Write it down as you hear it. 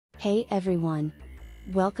Hey everyone!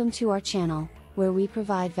 Welcome to our channel, where we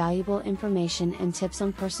provide valuable information and tips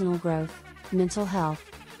on personal growth, mental health,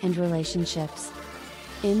 and relationships.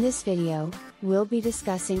 In this video, we'll be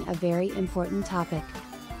discussing a very important topic: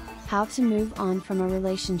 how to move on from a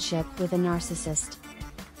relationship with a narcissist.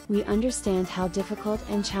 We understand how difficult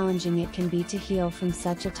and challenging it can be to heal from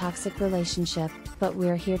such a toxic relationship, but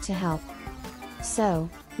we're here to help. So,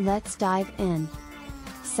 let's dive in.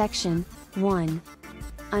 Section 1.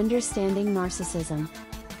 Understanding narcissism.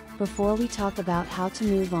 Before we talk about how to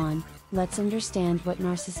move on, let's understand what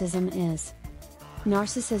narcissism is.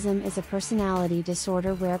 Narcissism is a personality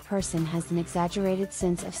disorder where a person has an exaggerated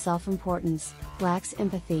sense of self-importance, lacks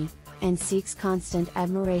empathy, and seeks constant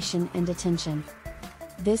admiration and attention.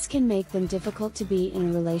 This can make them difficult to be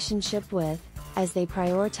in a relationship with, as they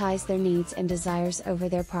prioritize their needs and desires over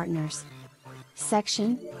their partners.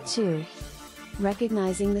 Section 2.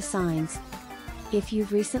 Recognizing the signs. If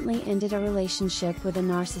you've recently ended a relationship with a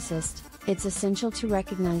narcissist, it's essential to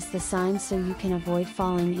recognize the signs so you can avoid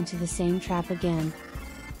falling into the same trap again.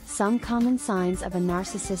 Some common signs of a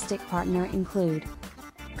narcissistic partner include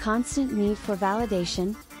constant need for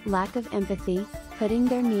validation, lack of empathy, putting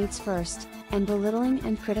their needs first, and belittling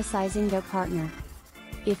and criticizing their partner.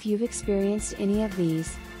 If you've experienced any of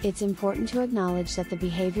these, it's important to acknowledge that the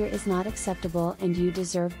behavior is not acceptable and you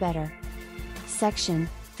deserve better. Section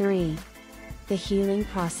 3. The healing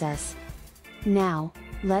process. Now,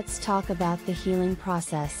 let's talk about the healing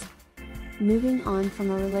process. Moving on from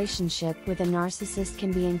a relationship with a narcissist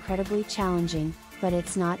can be incredibly challenging, but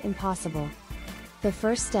it's not impossible. The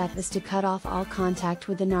first step is to cut off all contact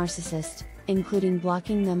with the narcissist, including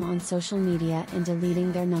blocking them on social media and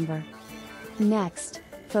deleting their number. Next,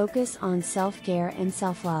 focus on self-care and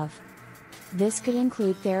self-love. This could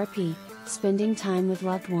include therapy, spending time with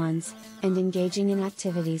loved ones, and engaging in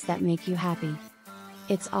activities that make you happy.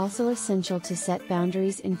 It's also essential to set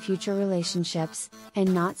boundaries in future relationships,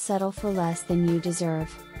 and not settle for less than you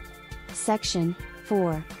deserve. Section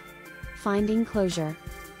 4. Finding closure.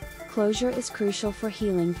 Closure is crucial for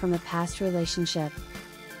healing from a past relationship.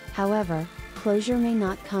 However, closure may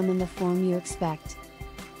not come in the form you expect.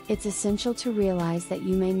 It's essential to realize that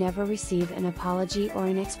you may never receive an apology or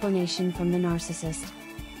an explanation from the narcissist.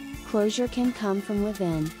 Closure can come from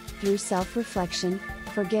within, through self-reflection,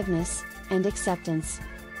 forgiveness, and acceptance.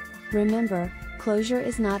 Remember, closure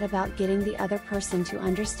is not about getting the other person to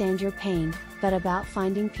understand your pain, but about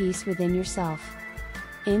finding peace within yourself.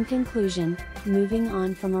 In conclusion, moving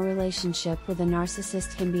on from a relationship with a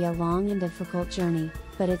narcissist can be a long and difficult journey,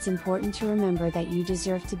 but it's important to remember that you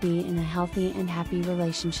deserve to be in a healthy and happy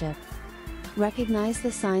relationship. Recognize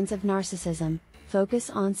the signs of narcissism, focus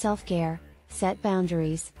on self-care, set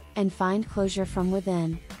boundaries, and find closure from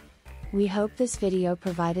within. We hope this video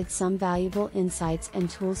provided some valuable insights and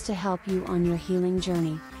tools to help you on your healing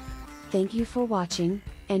journey. Thank you for watching,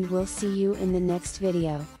 and we'll see you in the next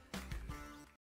video.